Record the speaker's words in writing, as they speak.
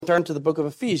turn to the book of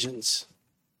Ephesians.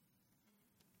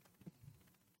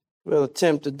 We'll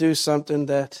attempt to do something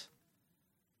that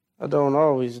I don't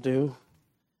always do.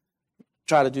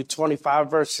 Try to do 25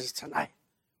 verses tonight.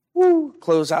 Woo!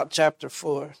 Close out chapter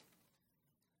 4.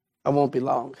 I won't be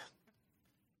long.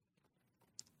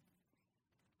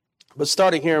 But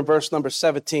starting here in verse number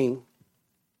 17.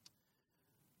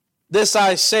 This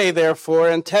I say, therefore,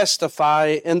 and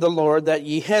testify in the Lord, that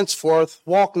ye henceforth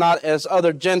walk not as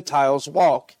other Gentiles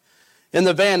walk, in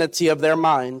the vanity of their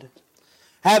mind,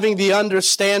 having the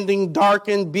understanding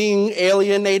darkened, being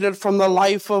alienated from the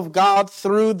life of God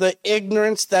through the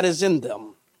ignorance that is in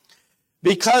them,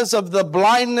 because of the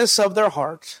blindness of their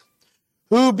heart,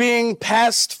 who being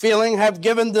past feeling have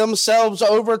given themselves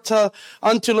over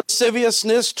unto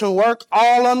lasciviousness, to work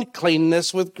all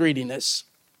uncleanness with greediness.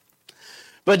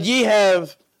 But ye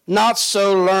have not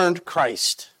so learned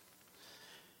Christ.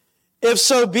 If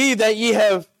so be that ye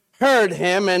have heard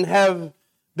him and have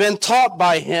been taught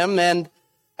by him, and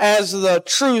as the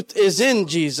truth is in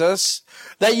Jesus,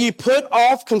 that ye put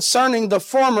off concerning the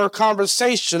former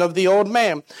conversation of the old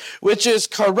man, which is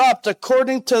corrupt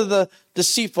according to the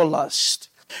deceitful lust,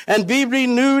 and be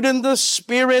renewed in the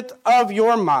spirit of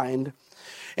your mind,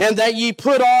 and that ye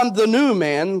put on the new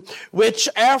man, which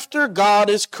after God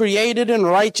is created in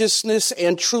righteousness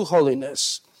and true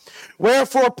holiness.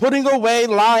 Wherefore, putting away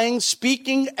lying,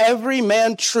 speaking every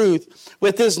man truth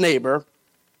with his neighbor,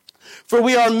 for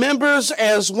we are members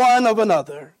as one of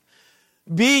another.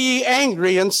 Be ye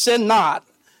angry and sin not.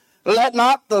 Let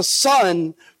not the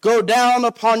sun go down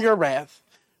upon your wrath,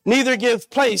 neither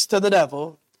give place to the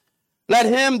devil. Let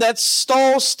him that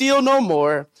stole steal no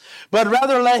more, but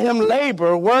rather let him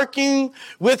labor, working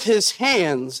with his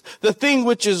hands the thing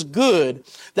which is good,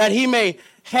 that he may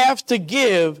have to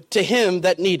give to him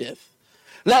that needeth.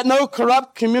 Let no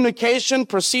corrupt communication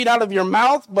proceed out of your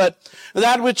mouth, but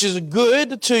that which is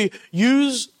good to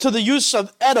the use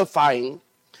of edifying,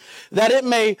 that it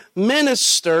may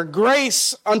minister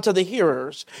grace unto the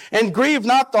hearers. And grieve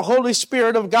not the Holy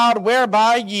Spirit of God,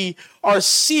 whereby ye are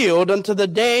sealed unto the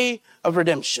day of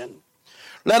redemption.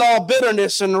 Let all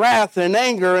bitterness and wrath and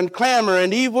anger and clamor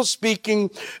and evil speaking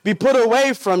be put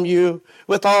away from you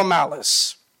with all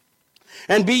malice.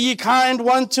 And be ye kind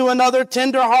one to another,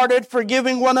 tender-hearted,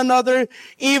 forgiving one another,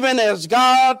 even as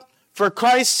God, for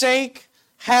Christ's sake,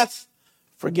 hath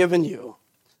forgiven you.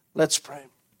 Let's pray.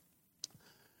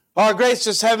 Our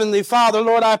gracious Heavenly Father,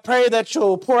 Lord, I pray that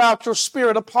you'll pour out your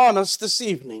Spirit upon us this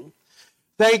evening.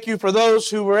 Thank you for those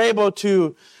who were able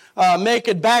to make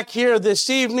it back here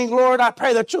this evening, Lord. I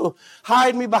pray that you'll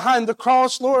hide me behind the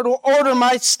cross, Lord. Order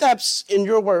my steps in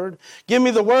your word. Give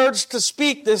me the words to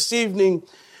speak this evening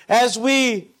as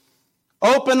we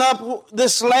open up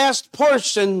this last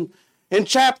portion in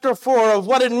chapter 4 of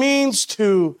what it means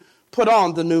to put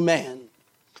on the new man.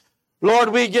 Lord,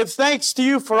 we give thanks to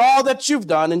you for all that you've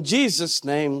done. In Jesus'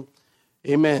 name,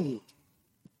 amen.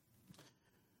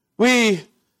 We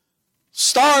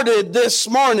started this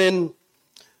morning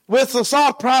with the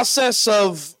thought process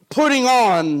of putting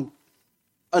on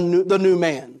the new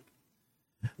man.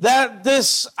 That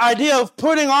this idea of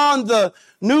putting on the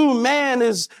new man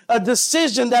is a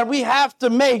decision that we have to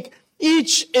make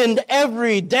each and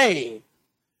every day.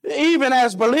 Even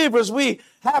as believers, we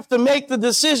have to make the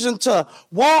decision to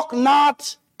walk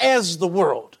not as the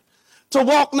world, to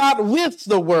walk not with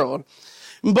the world.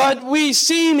 But we've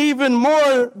seen even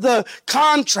more the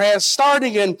contrast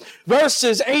starting in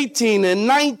verses 18 and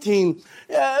 19,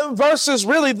 verses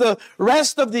really the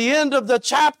rest of the end of the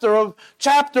chapter, of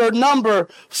chapter number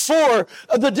 4,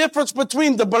 the difference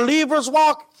between the believer's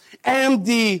walk and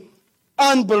the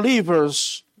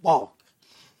unbeliever's walk.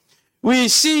 We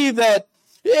see that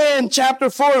in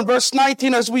chapter 4 and verse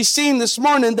 19, as we've seen this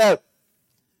morning, that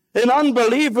an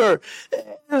unbeliever,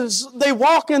 they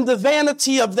walk in the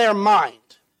vanity of their mind.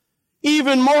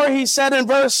 Even more, he said in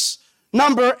verse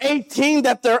number 18,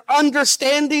 that their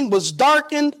understanding was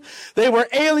darkened. They were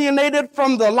alienated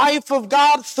from the life of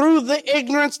God through the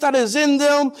ignorance that is in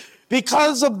them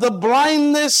because of the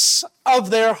blindness of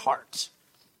their heart.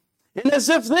 And as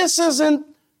if this isn't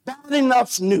bad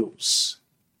enough news,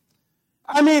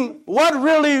 I mean, what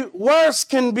really worse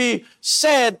can be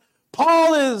said?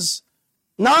 Paul is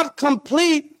not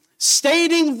complete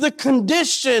stating the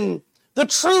condition, the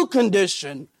true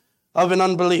condition of an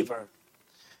unbeliever.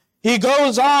 He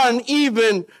goes on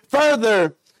even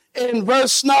further in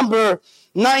verse number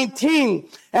 19,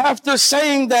 after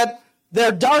saying that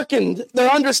they're darkened,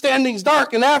 their understanding's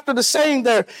darkened, after the saying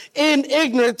they're in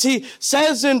ignorance, he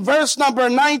says in verse number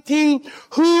 19,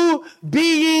 who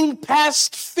being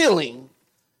past feeling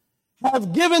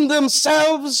have given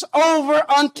themselves over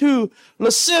unto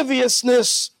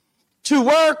lasciviousness to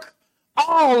work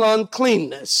all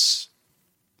uncleanness.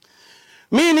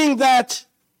 Meaning that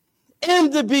in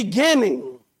the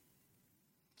beginning,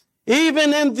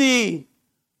 even in the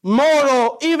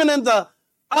mortal, even in the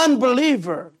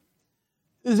unbeliever,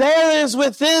 there is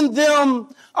within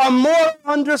them a moral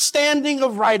understanding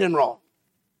of right and wrong.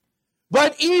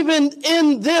 But even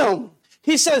in them,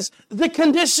 he says, the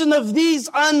condition of these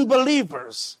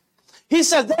unbelievers, he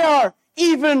said they are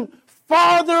even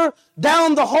farther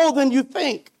down the hole than you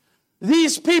think.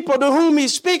 These people to whom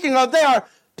he's speaking of, they are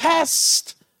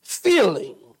past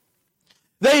feeling.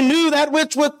 They knew that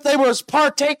which what they were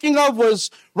partaking of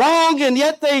was wrong, and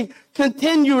yet they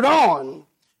continued on.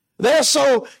 They're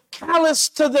so callous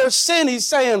to their sin, he's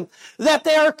saying, that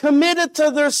they are committed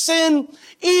to their sin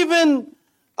even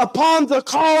upon the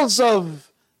cause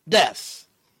of death.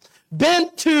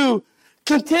 Bent to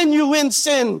continue in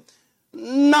sin,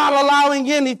 not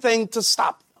allowing anything to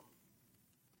stop them.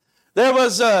 There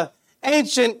was an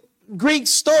ancient Greek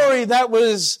story that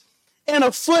was in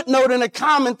a footnote in a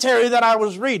commentary that I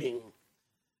was reading.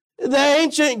 The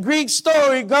ancient Greek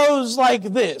story goes like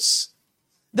this,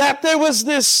 that there was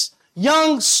this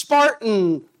young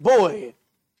Spartan boy.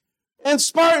 And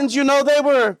Spartans, you know, they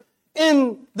were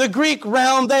in the Greek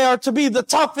realm, they are to be the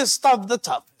toughest of the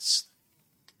toughest.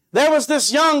 There was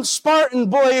this young Spartan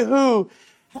boy who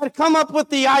had come up with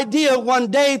the idea one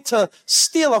day to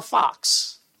steal a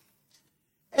fox.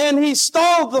 And he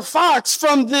stole the fox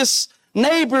from this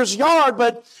neighbor's yard,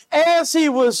 but as he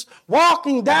was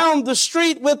walking down the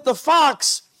street with the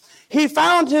fox, he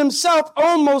found himself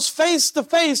almost face to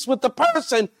face with the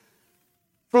person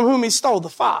from whom he stole the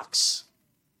fox.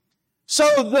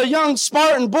 So the young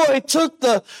Spartan boy took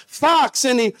the fox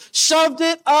and he shoved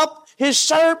it up his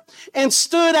shirt and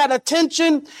stood at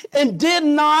attention and did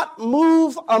not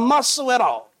move a muscle at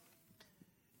all.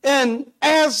 And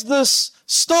as this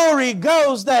story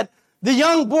goes, that the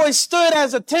young boy stood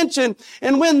at attention,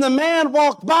 and when the man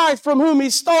walked by from whom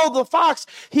he stole the fox,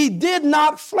 he did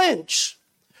not flinch.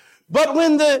 But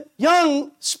when the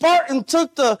young Spartan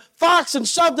took the fox and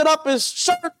shoved it up his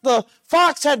shirt, the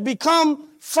fox had become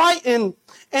frightened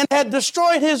and had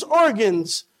destroyed his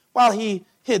organs while he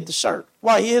hid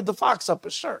the fox up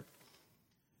his shirt.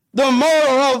 The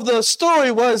moral of the story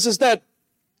is that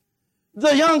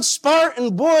the young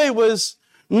Spartan boy was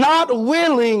not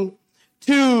willing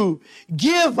to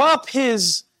give up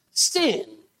his sin.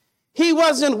 He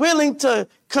wasn't willing to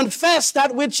confess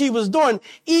that which he was doing,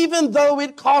 even though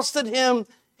it costed him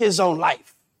his own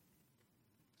life.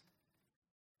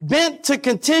 Bent to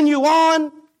continue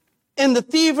on in the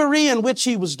thievery in which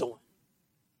he was doing.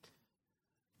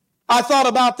 I thought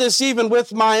about this even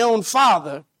with my own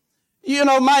father. You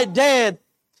know, my dad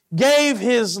gave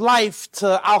his life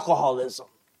to alcoholism.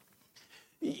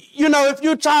 You know, if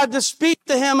you tried to speak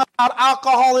to him about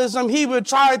alcoholism, he would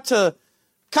try to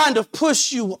kind of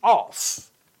push you off.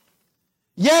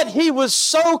 Yet he was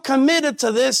so committed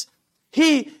to this,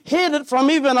 he hid it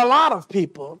from even a lot of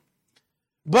people.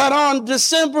 But on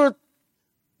December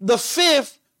the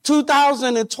 5th,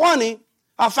 2020,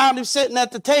 I found him sitting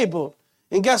at the table.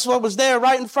 And guess what was there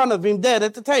right in front of him, dead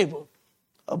at the table?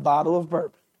 A bottle of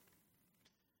bourbon.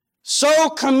 So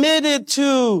committed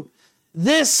to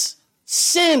this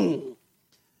sin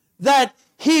that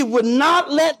he would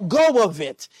not let go of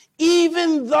it,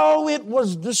 even though it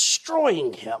was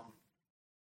destroying him.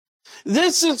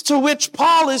 This is to which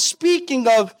Paul is speaking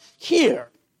of here.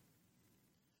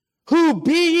 Who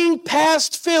being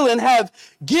past feeling have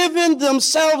given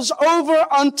themselves over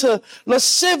unto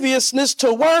lasciviousness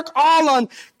to work all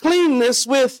uncleanness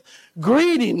with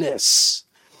greediness.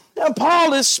 And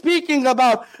Paul is speaking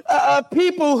about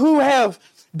people who have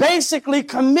basically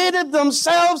committed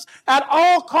themselves at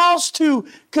all costs to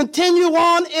continue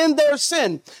on in their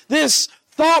sin. This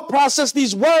thought process,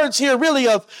 these words here really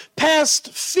of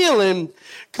past feeling,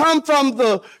 come from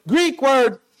the Greek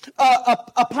word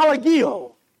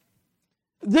apologio.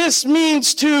 This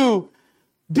means to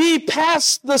be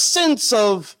past the sense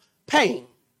of pain.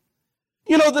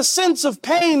 You know, the sense of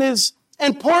pain is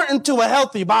important to a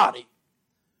healthy body.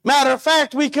 Matter of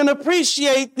fact, we can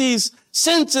appreciate these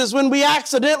senses when we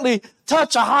accidentally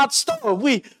touch a hot stove.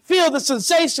 We feel the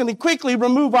sensation and quickly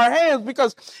remove our hands,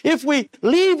 because if we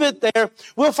leave it there,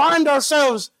 we'll find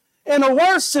ourselves in a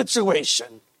worse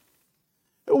situation.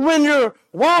 When you're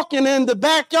walking in the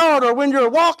backyard or when you're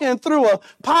walking through a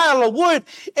pile of wood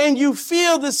and you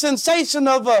feel the sensation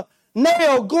of a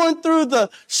nail going through the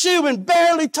shoe and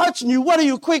barely touching you, what do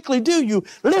you quickly do? You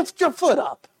lift your foot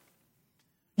up.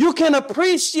 You can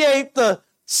appreciate the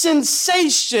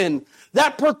sensation,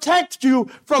 that protect you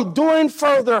from doing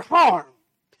further harm.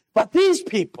 But these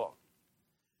people,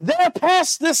 they're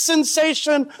past this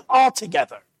sensation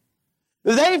altogether.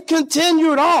 They've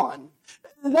continued on.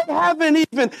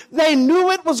 They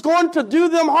knew it was going to do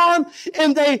them harm,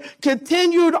 and they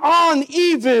continued on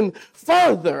even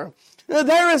further.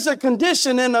 There is a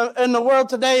condition in the world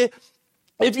today.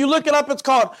 If you look it up, it's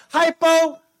called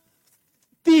hypothesia.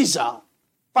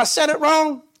 If I said it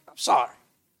wrong, I'm sorry.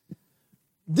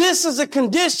 This is a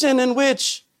condition in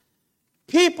which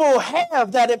people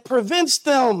have that it prevents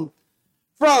them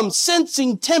from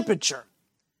sensing temperature.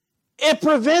 It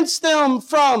prevents them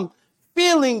from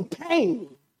feeling pain.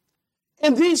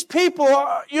 And these people,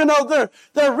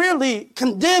 they're really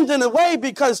condemned in a way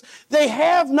because they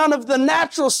have none of the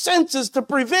natural senses to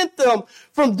prevent them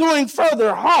from doing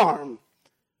further harm.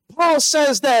 Paul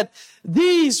says that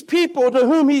these people to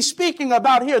whom he's speaking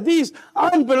about here, these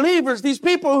unbelievers, these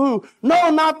people who know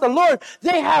not the Lord,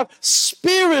 they have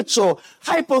spiritual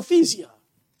hypothesia.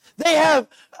 They have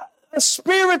a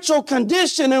spiritual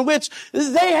condition in which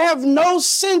they have no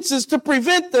senses to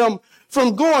prevent them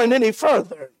from going any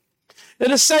further. And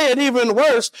to say it even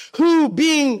worse, who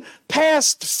being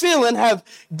past feeling have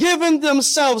given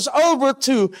themselves over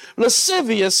to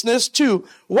lasciviousness, to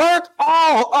work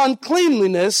all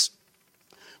uncleanliness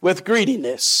with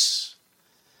greediness.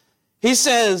 He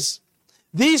says,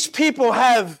 these people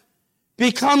have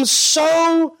become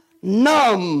so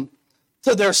numb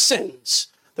to their sins.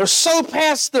 They're so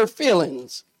past their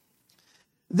feelings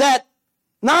that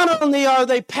not only are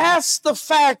they past the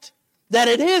fact that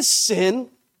it is sin,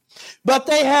 but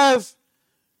they have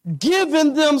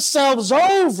given themselves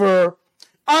over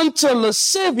unto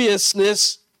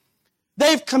lasciviousness.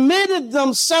 They've committed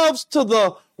themselves to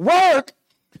the work,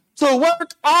 to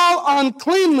work all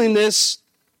uncleanliness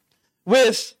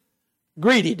with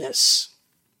greediness.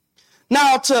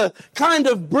 Now, to kind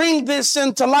of bring this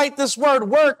into light, this word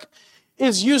work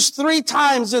is used 3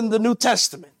 times in the New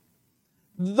Testament.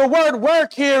 The word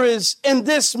work here is in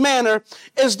this manner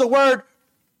is the word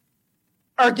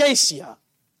ergasia.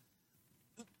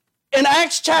 In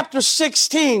Acts chapter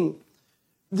 16,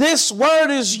 this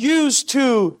word is used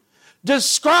to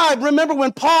describe, remember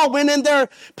when Paul went in there,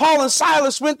 Paul and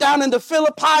Silas went down into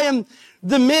Philippi, and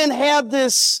the men had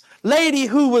this lady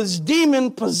who was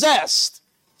demon possessed,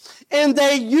 and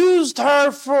they used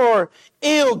her for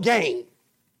ill gain.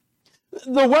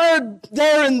 The word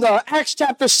there in the Acts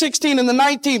chapter 16 in the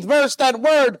 19th verse, that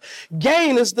word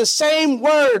gain is the same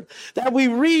word that we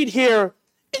read here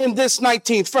in this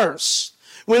 19th verse,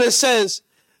 when it says,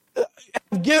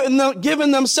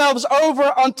 given themselves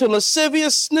over unto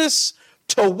lasciviousness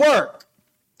to work.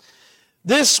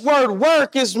 This word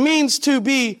work means to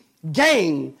be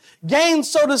gain. Gain,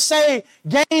 so to say,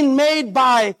 gain made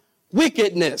by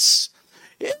wickedness.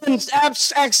 In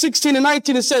Acts 16 and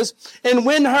 19, it says, and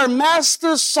when her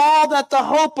masters saw that the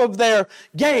hope of their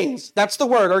gains, that's the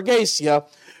word, ergasia,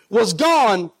 was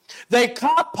gone, they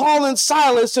caught Paul and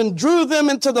Silas and drew them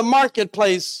into the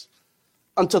marketplace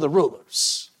unto the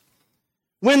rulers.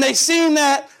 When they seen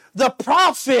that the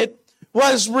prophet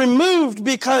was removed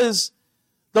because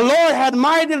the Lord had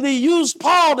mightily used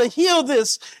Paul to heal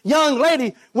this young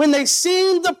lady, when they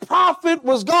seen the prophet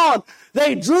was gone,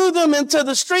 they drew them into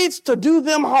the streets to do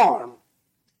them harm.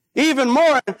 Even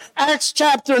more, in Acts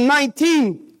chapter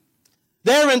 19,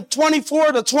 there in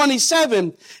 24 to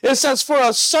 27, it says, for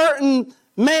a certain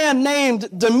man named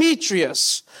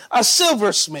Demetrius, a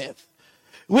silversmith,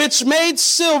 which made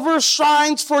silver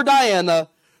shrines for Diana,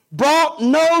 brought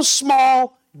no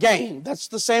small gain. That's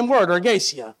the same word,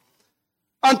 ergasia,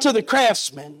 unto the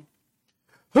craftsmen,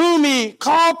 whom he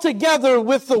called together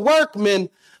with the workmen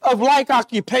of like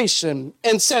occupation,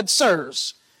 and said,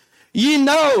 sirs, ye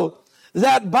know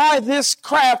that by this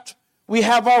craft we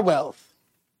have our wealth.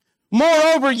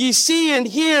 Moreover, ye see and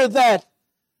hear that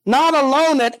not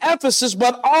alone at Ephesus,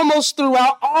 but almost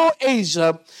throughout all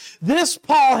Asia, this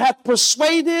Paul hath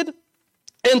persuaded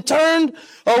and turned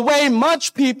away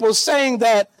much people, saying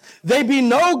that they be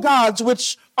no gods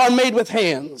which are made with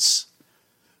hands.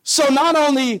 So not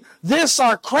only this,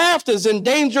 our craft is in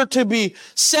danger to be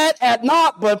set at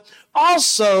naught, but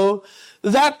also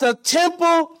that the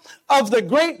temple of the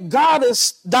great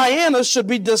goddess Diana should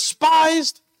be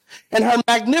despised, and her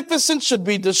magnificence should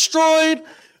be destroyed,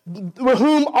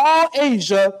 whom all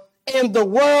Asia and the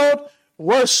world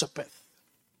worshipeth.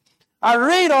 I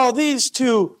read all these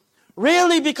to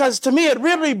really, because to me it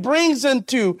really brings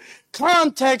into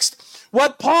context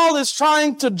what Paul is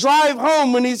trying to drive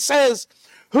home when he says,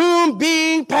 whom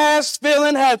being past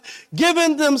feeling have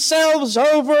given themselves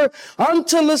over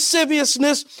unto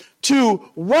lasciviousness to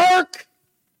work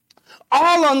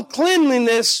all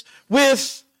uncleanliness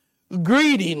with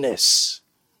greediness.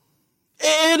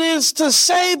 It is to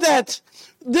say that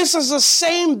this is the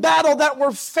same battle that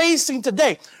we're facing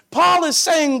today. Paul is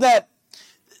saying that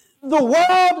the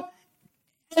world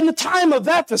in the time of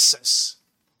Ephesus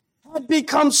had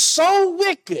become so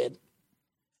wicked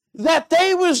that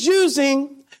they was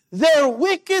using their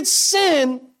wicked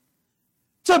sin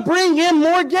to bring in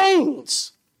more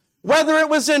gains. Whether it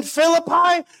was in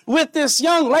Philippi with this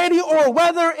young lady, or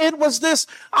whether it was this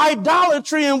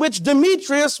idolatry in which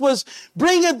Demetrius was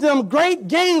bringing them great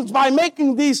gains by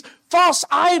making these false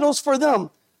idols for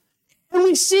them. And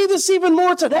we see this even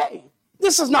more today.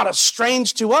 This is not a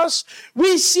strange to us.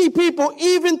 We see people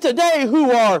even today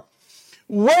who are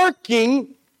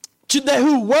working,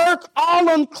 who work all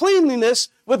uncleanliness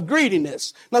with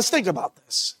greediness. Let's think about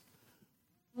this.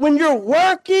 When you're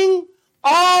working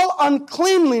all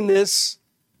uncleanliness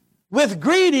with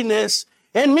greediness,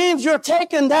 it means you're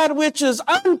taking that which is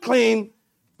unclean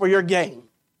for your gain.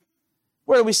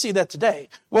 Where do we see that today?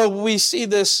 Well, we see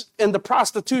this in the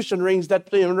prostitution rings that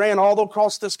ran all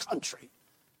across this country.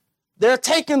 They're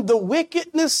taking the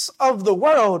wickedness of the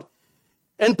world,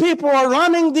 and people are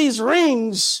running these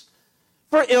rings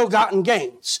for ill-gotten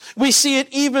gains. We see it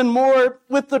even more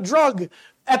with the drug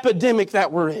epidemic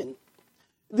that we're in.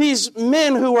 These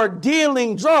men who are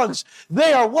dealing drugs,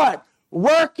 they are what?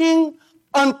 Working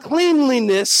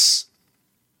uncleanliness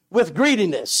with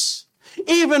greediness.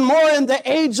 Even more in the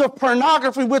age of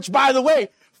pornography, which, by the way,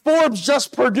 Forbes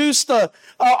just produced an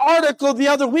article the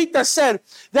other week that said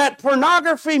that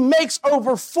pornography makes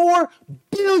over $4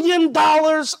 billion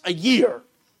a year.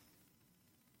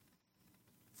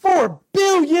 $4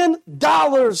 billion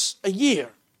a year.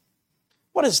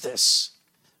 What is this?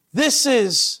 This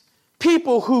is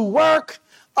people who work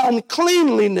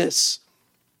uncleanliness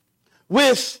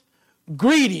with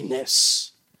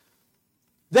greediness.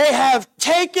 They have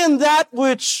taken that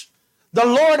which the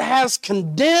Lord has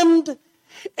condemned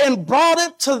and brought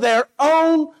it to their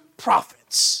own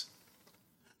profits.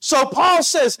 So Paul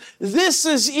says this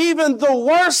is even the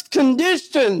worst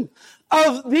condition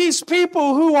of these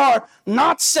people who are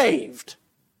not saved.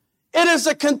 It is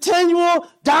a continual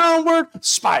downward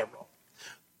spiral.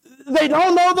 They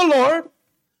don't know the Lord.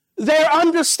 Their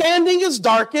understanding is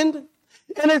darkened.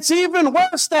 And it's even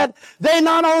worse that they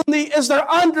not only is their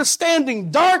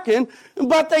understanding darkened,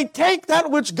 but they take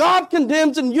that which God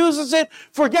condemns and uses it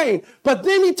for gain. But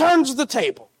then he turns the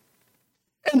table.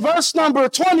 In verse number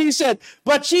 20, he said,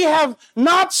 but ye have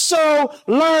not so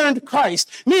learned Christ.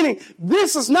 Meaning,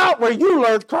 this is not where you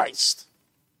learned Christ.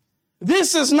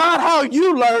 This is not how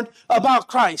you learned about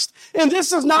Christ. And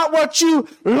this is not what you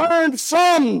learned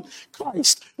from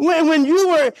Christ. When you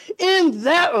were in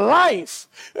that life,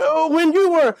 when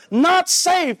you were not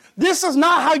saved, this is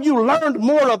not how you learned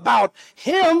more about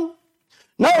him.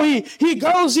 No, he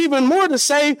goes even more to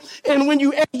say, and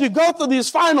as you go through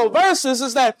these final verses,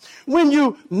 is that when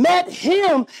you met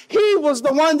him, he was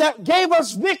the one that gave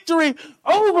us victory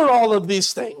over all of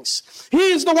these things.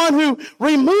 He's the one who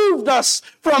removed us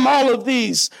from all of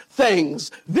these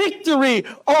things. Victory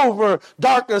over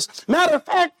darkness. Matter of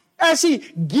fact, as he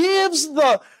gives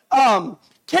the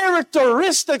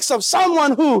characteristics of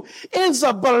someone who is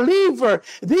a believer.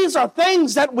 These are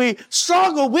things that we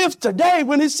struggle with today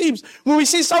when we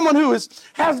see someone who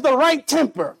has the right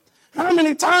temper. How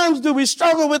many times do we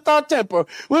struggle with our temper?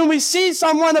 When we see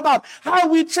someone about how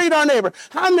we treat our neighbor,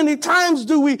 how many times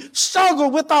do we struggle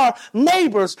with our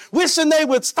neighbors, wishing they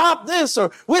would stop this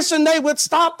or wishing they would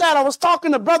stop that? I was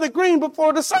talking to Brother Green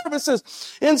before the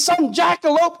services, and some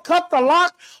jackalope cut the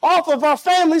lock off of our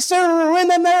family center and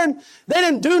went in there, and they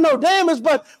didn't do no damage,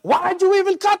 but why'd you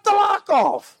even cut the lock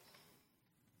off?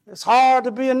 It's hard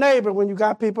to be a neighbor when you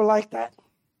got people like that.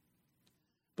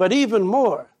 But even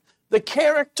more, the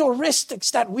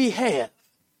characteristics that we have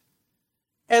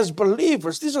as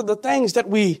believers, these are the things that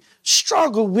we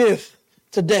struggle with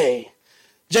today.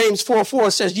 James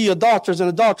 4:4 says, ye adulterers and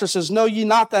adulteresses, know ye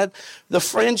not that the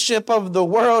friendship of the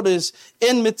world is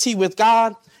enmity with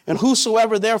God? And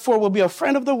whosoever therefore will be a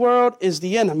friend of the world is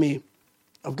the enemy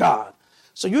of God.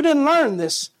 So you didn't learn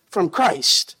this from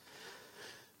Christ.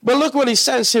 But look what he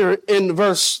says here in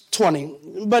verse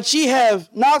 20. But ye have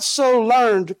not so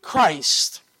learned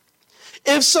Christ.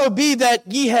 If so be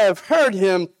that ye have heard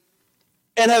him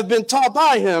and have been taught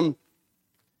by him,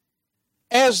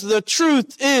 as the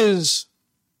truth is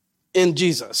in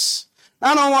Jesus.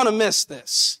 I don't want to miss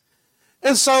this.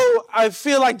 And so I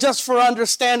feel like just for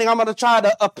understanding, I'm going to try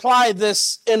to apply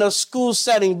this in a school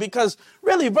setting, because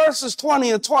really verses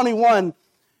 20 and 21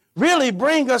 really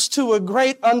bring us to a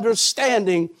great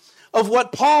understanding of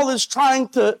what Paul is trying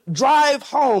to drive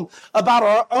home about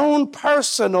our own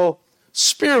personal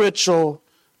spiritual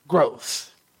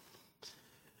growth.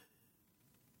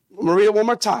 I'm going to read it one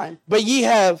more time. But ye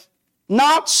have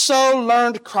not so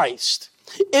learned Christ,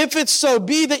 if it so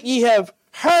be that ye have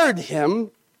heard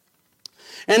him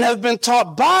and have been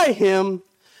taught by him,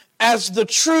 as the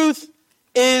truth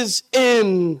is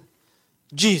in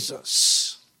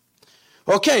Jesus.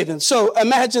 Okay, then, so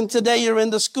imagine today you're in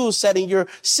the school setting, you're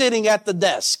sitting at the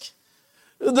desk.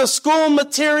 The school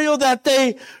material that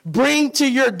they bring to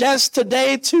your desk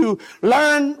today to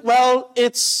learn, well,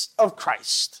 it's of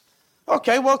Christ.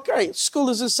 Okay, well, great. School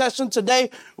is in session today.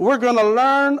 We're going to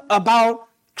learn about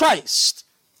Christ.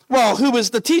 Well, who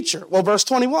is the teacher? Well, verse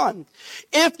 21.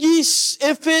 If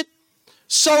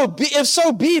so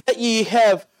be that ye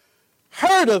have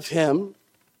heard of him,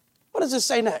 what does it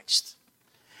say next?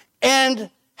 And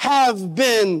have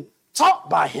been taught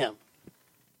by him.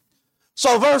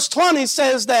 So verse 20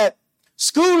 says that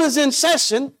school is in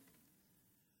session.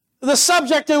 The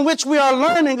subject in which we are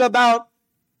learning about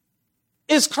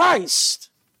is Christ.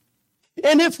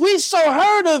 And if we so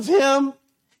heard of him,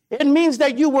 it means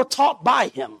that you were taught by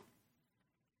him.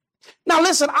 Now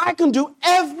listen, I can do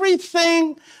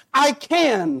everything I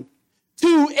can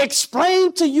to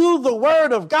explain to you the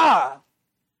word of God.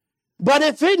 But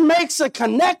if it makes a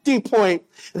connecting point,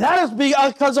 that is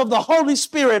because of the Holy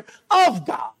Spirit of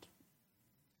God.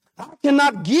 I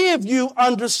cannot give you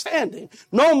understanding,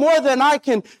 no more than I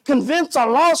can convince a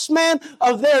lost man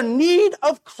of their need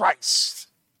of Christ.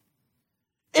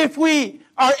 If we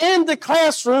are in the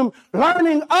classroom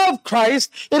learning of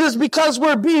Christ, it is because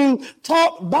we're being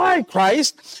taught by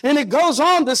Christ. And it goes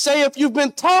on to say, if you've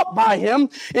been taught by him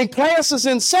in classes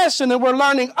in session and we're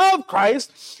learning of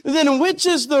Christ, then which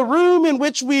is the room in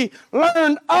which we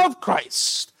learn of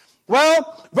Christ?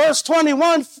 Well, verse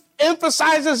 21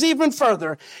 emphasizes even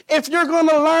further. If you're going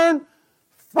to learn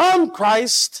from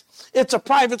Christ, it's a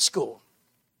private school.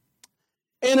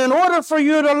 And in order for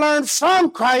you to learn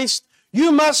from Christ,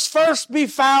 you must first be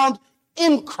found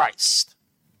in Christ.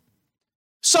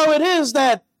 So it is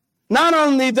that not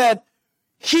only that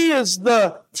he is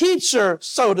the teacher,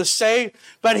 so to say,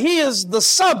 but he is the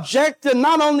subject. And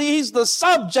not only he's the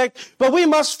subject, but we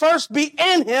must first be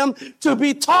in him to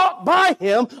be taught by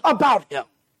him about him.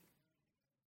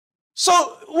 So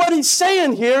what he's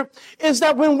saying here is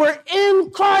that when we're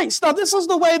in Christ, now this is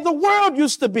the way the world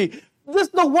used to be.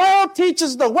 The world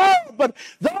teaches the world, but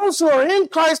those who are in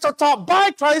Christ are taught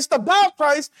by Christ, about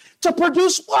Christ, to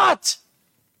produce what?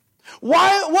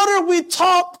 What are we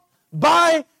taught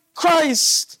by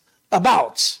Christ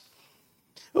about?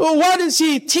 What is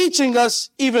he teaching us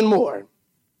even more?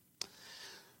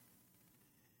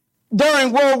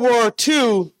 During World War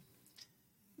II,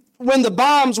 when the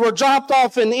bombs were dropped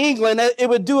off in England, it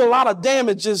would do a lot of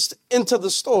damages into the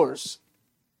stores.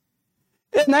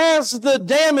 And as the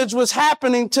damage was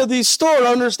happening to these store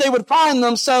owners, they would find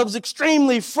themselves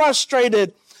extremely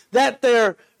frustrated that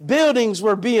their buildings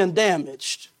were being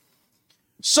damaged.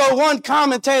 So one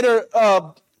commentator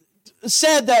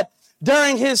said that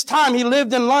during his time, he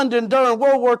lived in London during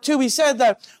World War II, he said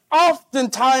that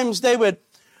oftentimes they would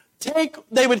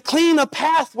clean a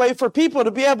pathway for people to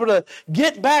be able to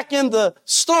get back in the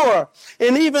store.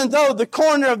 And even though the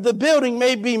corner of the building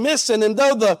may be missing, and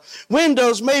though the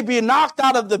windows may be knocked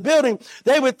out of the building,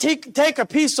 they would take a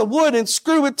piece of wood and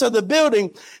screw it to the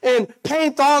building and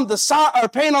paint on the side or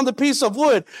paint on the piece of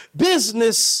wood.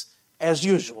 Business as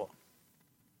usual.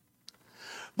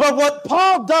 But what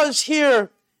Paul does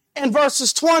here in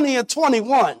verses 20 and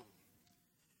 21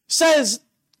 says,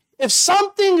 if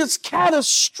something is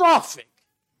catastrophic,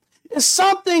 if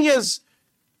something is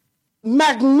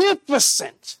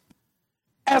magnificent,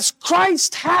 as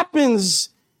Christ happens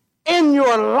in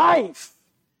your life,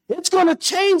 it's going to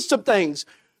change some things.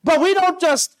 But we don't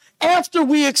just, after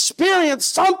we experience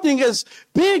something as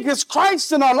big as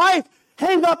Christ in our life,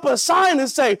 hang up a sign and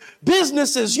say,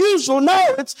 business as usual.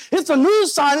 No, it's a new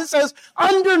sign. It says,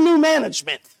 under new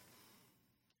management.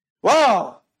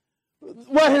 Wow.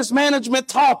 What has management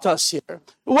taught us here?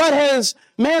 What has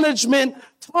management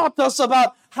taught us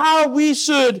about how we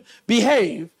should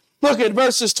behave? Look at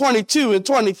verses 22 and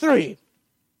 23.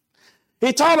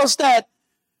 He taught us that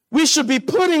we should be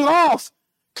putting off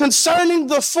concerning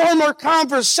the former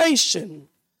conversation,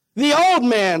 the old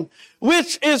man,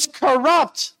 which is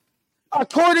corrupt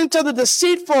according to the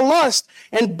deceitful lust,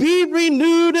 and be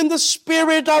renewed in the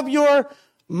spirit of your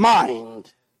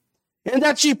mind. And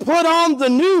that ye put on the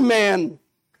new man,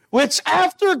 which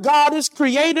after God is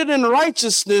created in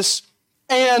righteousness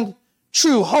and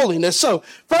true holiness. So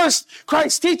first,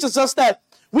 Christ teaches us that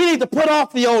we need to put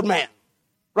off the old man.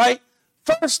 right?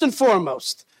 First and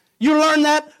foremost. You learn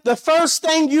that the first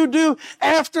thing you do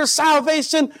after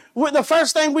salvation, the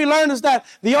first thing we learn is that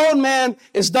the old man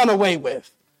is done away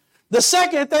with. The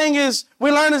second thing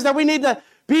we learn is that we need to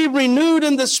be renewed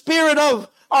in the spirit of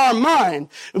our mind.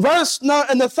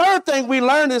 And the third thing we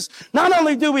learn is not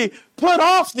only do we put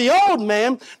off the old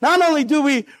man, not only do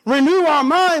we renew our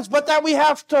minds, but that we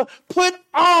have to put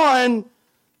on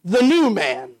the new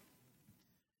man.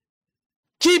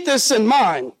 Keep this in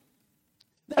mind.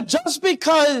 That just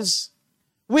because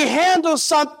we handle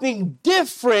something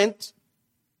different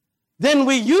than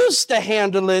we used to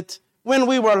handle it when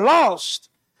we were lost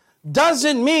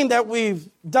doesn't mean that we've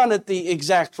done it the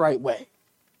exact right way.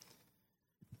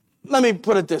 Let me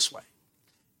put it this way.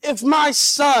 If my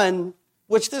son,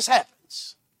 which this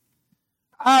happens,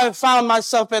 I found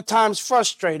myself at times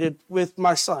frustrated with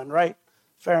my son, right?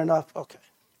 Fair enough. Okay.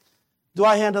 Do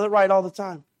I handle it right all the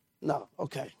time? No.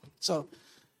 Okay. So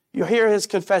you hear his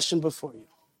confession before you.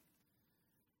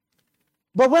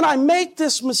 But when I make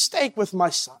this mistake with my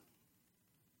son,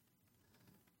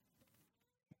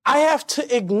 I have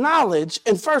to acknowledge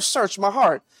and first search my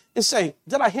heart and say,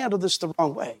 did I handle this the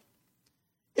wrong way?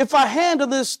 If I handle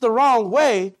this the wrong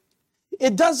way,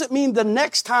 it doesn't mean the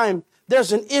next time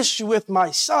there's an issue with my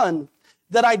son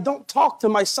that I don't talk to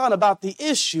my son about the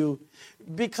issue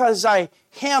because I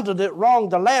handled it wrong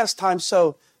the last time.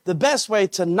 So the best way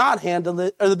to not handle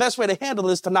it, or the best way to handle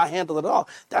it is to not handle it at all.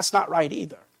 That's not right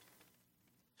either.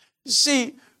 You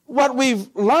see, what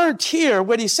we've learned here,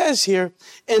 what he says here,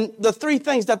 and the three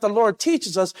things that the Lord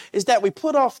teaches us is that we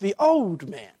put off the old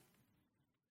man.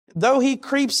 Though he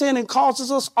creeps in and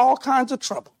causes us all kinds of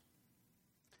trouble.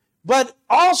 But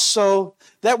also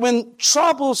that when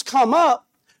troubles come up,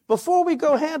 before we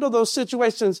go handle those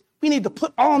situations, we need to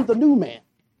put on the new man.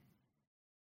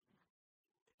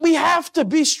 We have to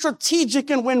be strategic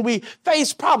in when we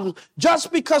face problems.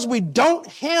 Just because we don't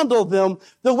handle them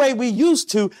the way we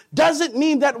used to doesn't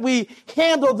mean that we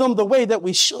handle them the way that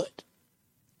we should.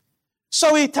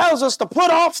 So he tells us to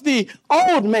put off the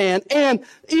old man and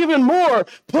even more,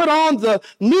 put on the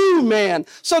new man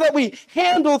so that we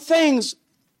handle things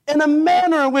in a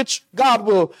manner in which God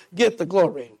will get the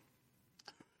glory.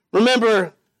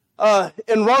 Remember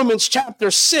in Romans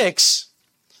chapter 6,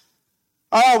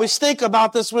 I always think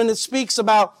about this when it speaks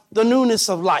about the newness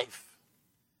of life.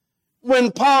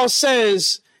 When Paul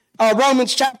says,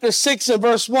 Romans chapter 6 and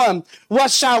verse 1,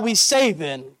 what shall we say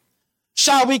then?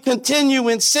 Shall we continue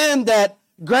in sin that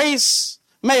grace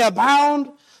may abound?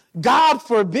 God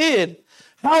forbid.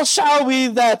 How shall we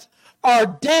that are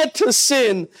dead to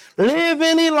sin live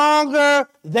any longer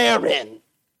therein?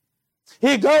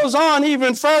 He goes on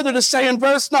even further to say in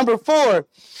verse number 4,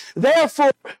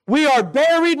 therefore we are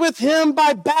buried with him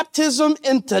by baptism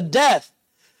into death,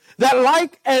 that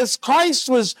like as Christ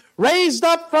was raised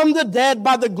up from the dead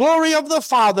by the glory of the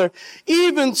Father,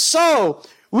 even so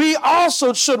we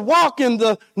also should walk in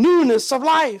the newness of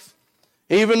life.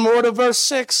 Even more to verse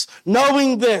 6,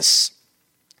 knowing this,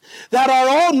 that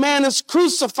our old man is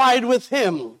crucified with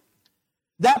him,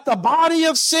 that the body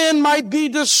of sin might be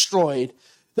destroyed,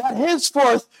 that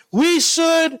henceforth we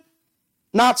should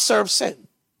not serve sin.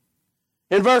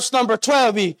 In verse number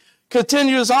 12, he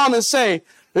continues on and say,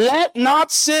 let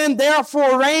not sin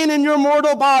therefore reign in your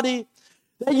mortal body,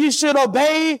 that you should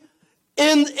obey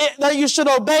in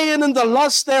the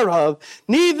lust thereof,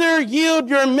 neither yield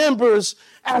your members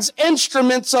as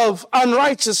instruments of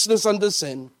unrighteousness unto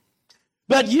sin,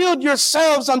 but yield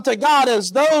yourselves unto God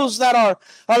as those that are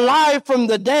alive from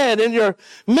the dead, and your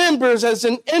members as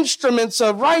instruments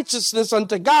of righteousness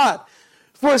unto God.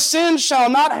 For sin shall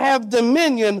not have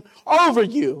dominion over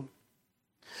you.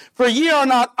 For ye are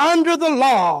not under the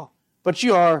law, but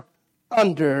you are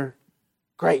under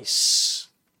grace.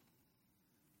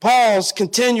 Paul's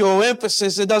continual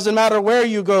emphasis, it doesn't matter where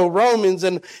you go, Romans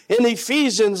and in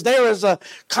Ephesians, there is a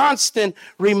constant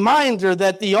reminder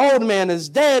that the old man is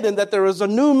dead and that there is a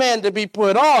new man to be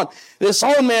put on. This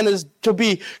old man is to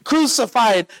be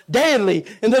crucified daily,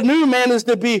 and the new man is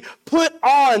to be put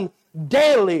on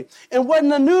daily. And when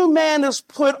the new man is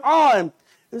put on,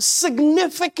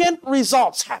 significant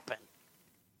results happen.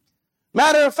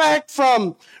 Matter of fact,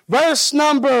 from verse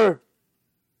number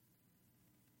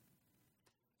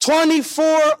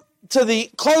 24 to the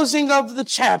closing of the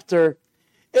chapter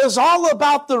is all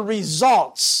about the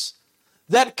results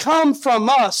that come from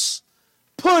us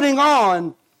putting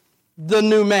on the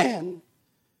new man.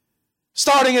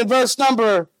 Starting in verse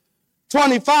number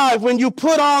 25, when you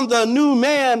put on the new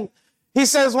man, he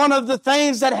says one of the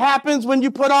things that happens when you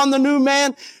put on the new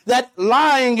man, that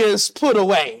lying is put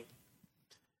away.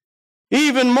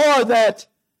 Even more, that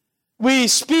we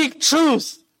speak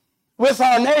truth with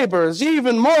our neighbors.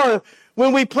 Even more,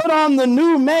 when we put on the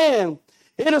new man,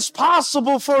 it is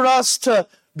possible for us to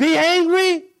be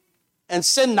angry and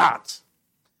sin not.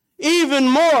 Even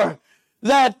more,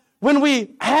 that when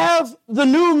we have the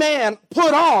new man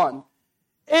put on,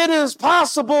 it is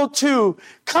possible to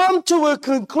come to a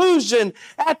conclusion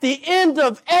at the end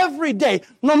of every day,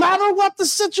 no matter what the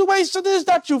situation is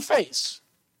that you face,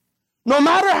 no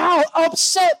matter how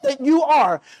upset that you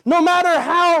are, no matter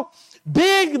how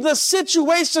big the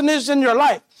situation is in your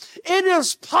life, it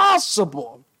is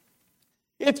possible,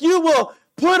 if you will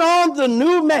put on the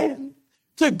new man,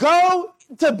 to go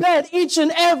to bed each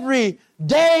and every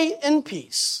day in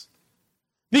peace.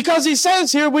 Because he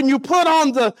says here, when you put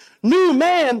on the new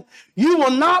man, you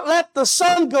will not let the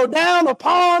sun go down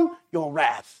upon your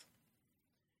wrath.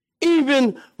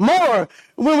 Even more,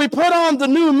 when we put on the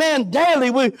new man daily,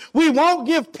 we won't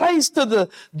give place to the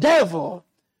devil.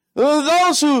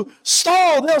 Those who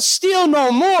stole, they'll steal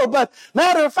no more. But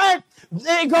matter of fact,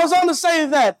 it goes on to say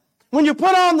that when you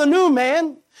put on the new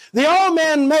man, the old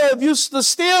man may have used to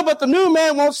steal, but the new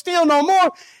man won't steal no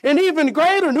more. And even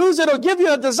greater news, it'll give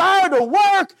you a desire to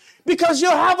work because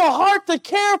you'll have a heart to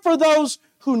care for those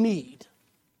who need.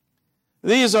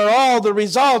 These are all the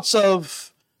results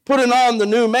of putting on the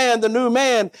new man. The new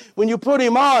man, when you put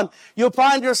him on, you'll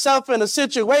find yourself in a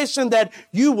situation that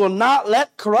you will not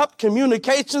let corrupt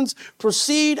communications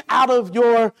proceed out of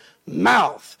your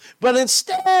mouth. But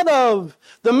instead of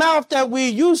the mouth that we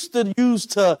used to use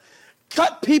to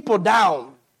cut people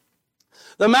down,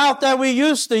 the mouth that we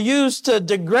used to use to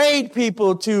degrade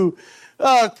people, to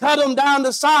cut them down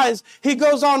to size, he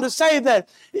goes on to say that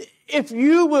if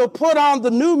you will put on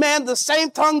the new man, the same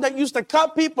tongue that used to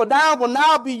cut people down will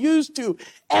now be used to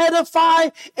edify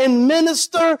and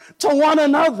minister to one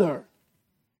another.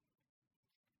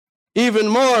 Even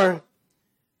more,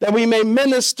 that we may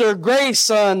minister grace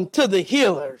unto the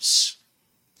healers.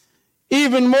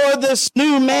 Even more, this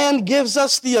new man gives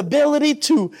us the ability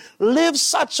to live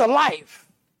such a life.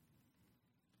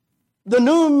 The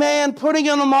new man, putting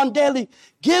him on daily,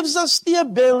 gives us the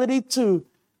ability to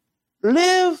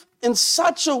live in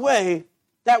such a way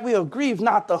that we'll grieve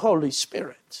not the Holy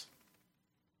Spirit.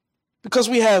 Because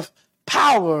we have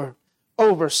power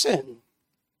over sin.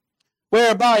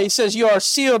 Whereby he says, you are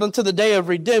sealed unto the day of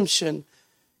redemption.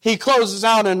 He closes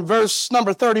out in verse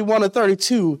number 31 and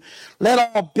 32.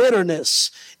 Let all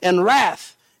bitterness and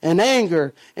wrath and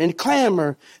anger and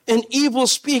clamor and evil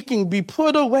speaking be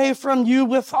put away from you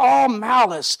with all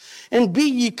malice. And be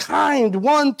ye kind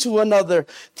one to another,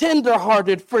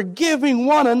 tenderhearted, forgiving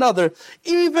one another,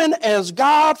 even as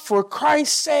God for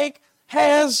Christ's sake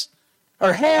has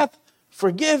or hath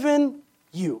forgiven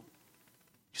you.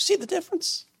 You see the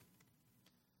difference?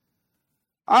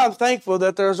 I'm thankful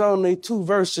that there's only 2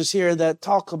 verses here that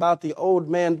talk about the old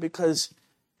man because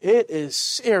it is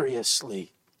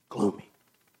seriously gloomy.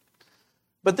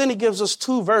 But then he gives us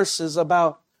 2 verses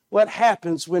about what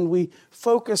happens when we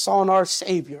focus on our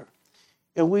Savior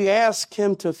and we ask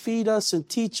him to feed us and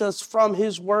teach us from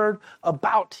his word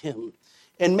about him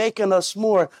and making us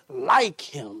more like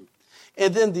him.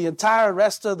 And then the entire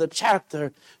rest of the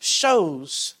chapter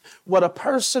shows what a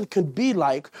person could be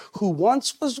like who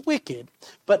once was wicked,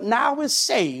 but now is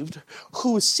saved,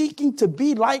 who is seeking to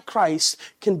be like Christ,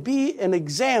 can be an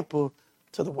example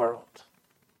to the world.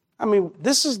 I mean,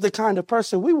 this is the kind of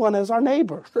person we want as our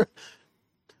neighbor.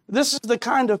 This is the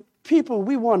kind of people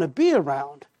we want to be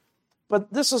around.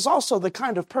 But this is also the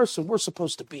kind of person we're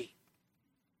supposed to be.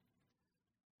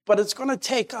 But it's going to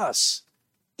take us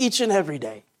each and every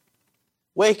day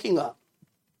waking up,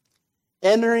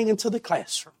 entering into the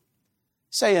classroom,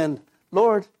 saying,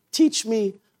 Lord, teach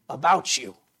me about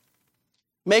you.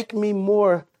 Make me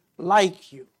more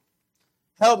like you.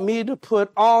 Help me to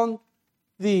put on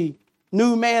the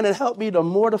new man and help me to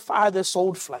mortify this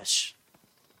old flesh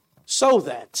so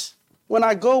that when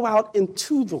I go out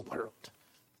into the world,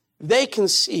 they can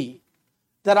see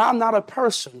that I'm not a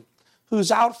person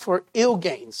who's out for ill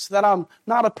gains, that I'm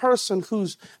not a person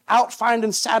who's out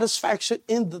finding satisfaction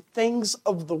in the things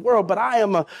of the world, but I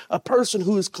am a person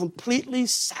who is completely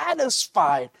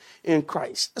satisfied in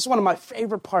Christ. That's one of my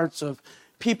favorite parts of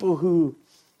people who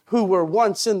were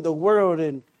once in the world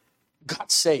and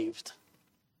got saved.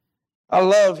 I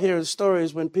love hearing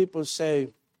stories when people say,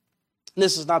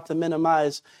 this is not to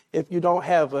minimize if you don't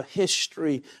have a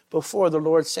history before the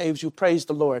Lord saves you, praise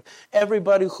the Lord.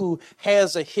 Everybody who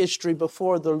has a history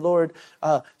before the Lord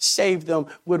saved them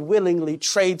would willingly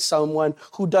trade someone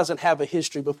who doesn't have a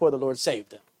history before the Lord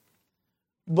saved them.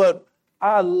 But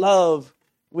I love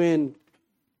when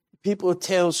people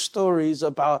tell stories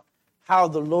about how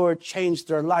the Lord changed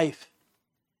their life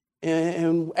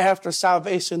And after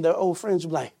salvation, their old friends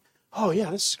will be like, oh,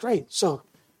 yeah, this is great. So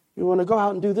you want to go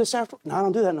out and do this after? No, I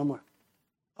don't do that no more.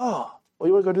 Oh, well,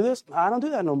 you want to go do this? No, I don't do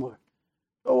that no more.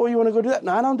 Oh, you want to go do that?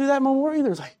 No, I don't do that no more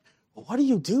either. It's like, well, what do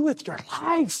you do with your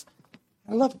life?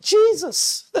 I love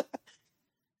Jesus. It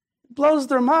blows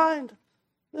their mind.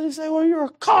 They say, well, you're a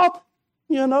cop,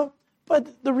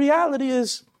 But the reality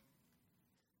is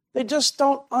they just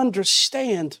don't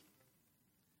understand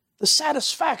the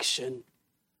satisfaction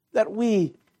that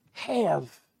we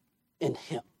have in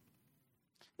him.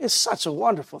 It's such a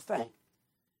wonderful thing.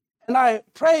 And I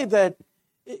pray that,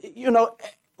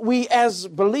 we as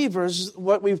believers,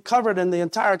 what we've covered in the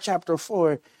entire chapter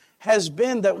 4, has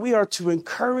been that we are to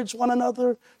encourage one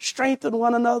another, strengthen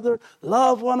one another,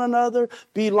 love one another,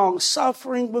 be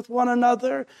long-suffering with one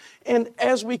another. And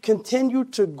as we continue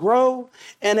to grow,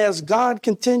 and as God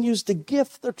continues to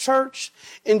gift the church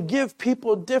and give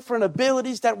people different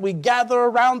abilities, that we gather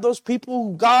around those people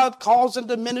who God calls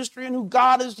into ministry and who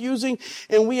God is using,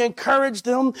 and we encourage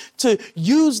them to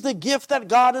use the gift that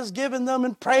God has given them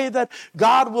and pray that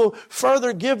God will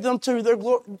further give them to their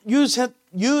glory,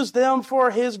 use them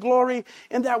for his glory,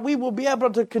 and that we will be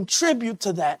able to contribute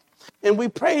to that. And we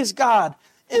praise God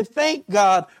and thank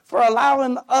God for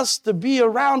allowing us to be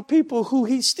around people who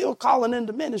he's still calling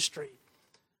into ministry.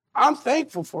 I'm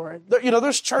thankful for it.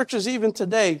 There's churches even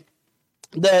today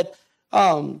that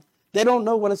they don't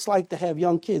know what it's like to have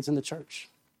young kids in the church.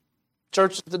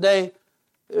 Churches today,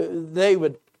 they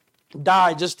would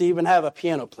die just to even have a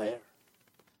piano player.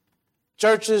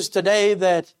 Churches today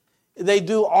that they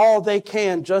do all they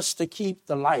can just to keep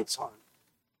the lights on.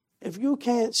 If you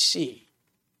can't see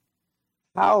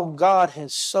how God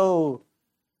has so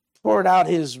poured out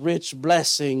his rich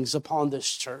blessings upon this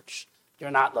church,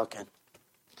 you're not looking.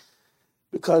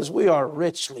 Because we are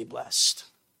richly blessed.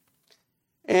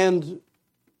 And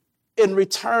in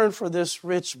return for this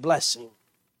rich blessing,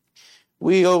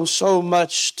 we owe so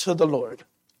much to the Lord.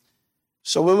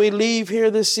 So when we leave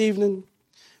here this evening,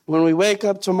 when we wake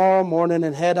up tomorrow morning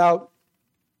and head out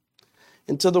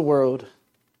into the world,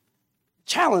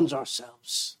 challenge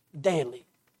ourselves daily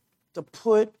to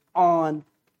put on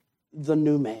the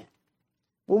new man.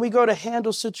 When we go to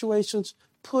handle situations,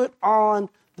 put on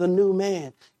the new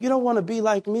man. You don't want to be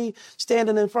like me,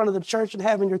 standing in front of the church and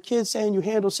having your kids saying you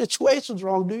handle situations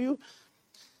wrong, do you?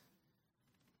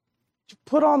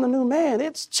 Put on the new man.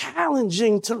 It's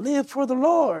challenging to live for the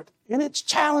Lord, and it's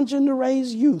challenging to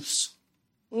raise youths.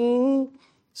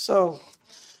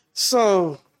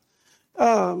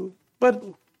 But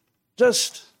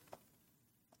just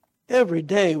every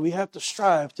day we have to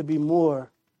strive to be more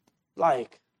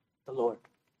like the Lord.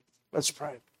 Let's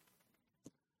pray.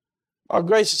 Our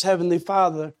gracious Heavenly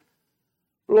Father,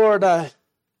 Lord, I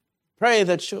pray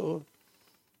that you'll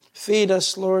feed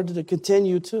us, Lord, to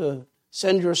continue to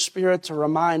send your Spirit to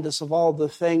remind us of all the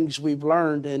things we've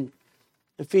learned in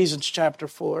Ephesians chapter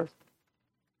 4.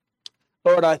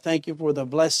 Lord, I thank you for the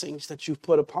blessings that you've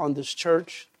put upon this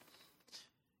church.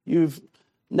 You've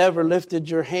never lifted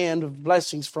your hand of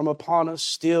blessings from upon us,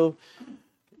 still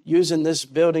using this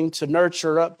building to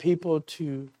nurture up people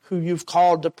to who you've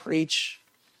called to preach,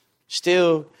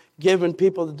 still giving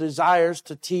people the desires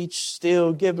to teach,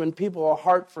 still giving people a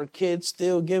heart for kids,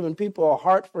 still giving people a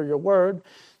heart for your word,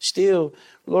 still,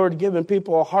 Lord, giving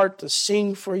people a heart to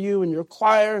sing for you in your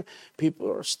choir.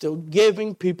 People are still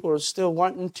giving. People are still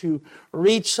wanting to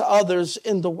reach others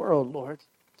in the world, Lord.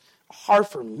 A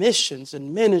heart for missions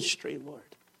and ministry, Lord.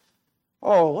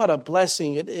 Oh, what a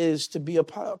blessing it is to be a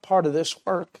part of this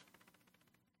work.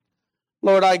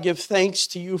 Lord, I give thanks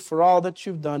to you for all that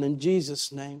you've done in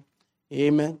Jesus' name.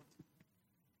 Amen.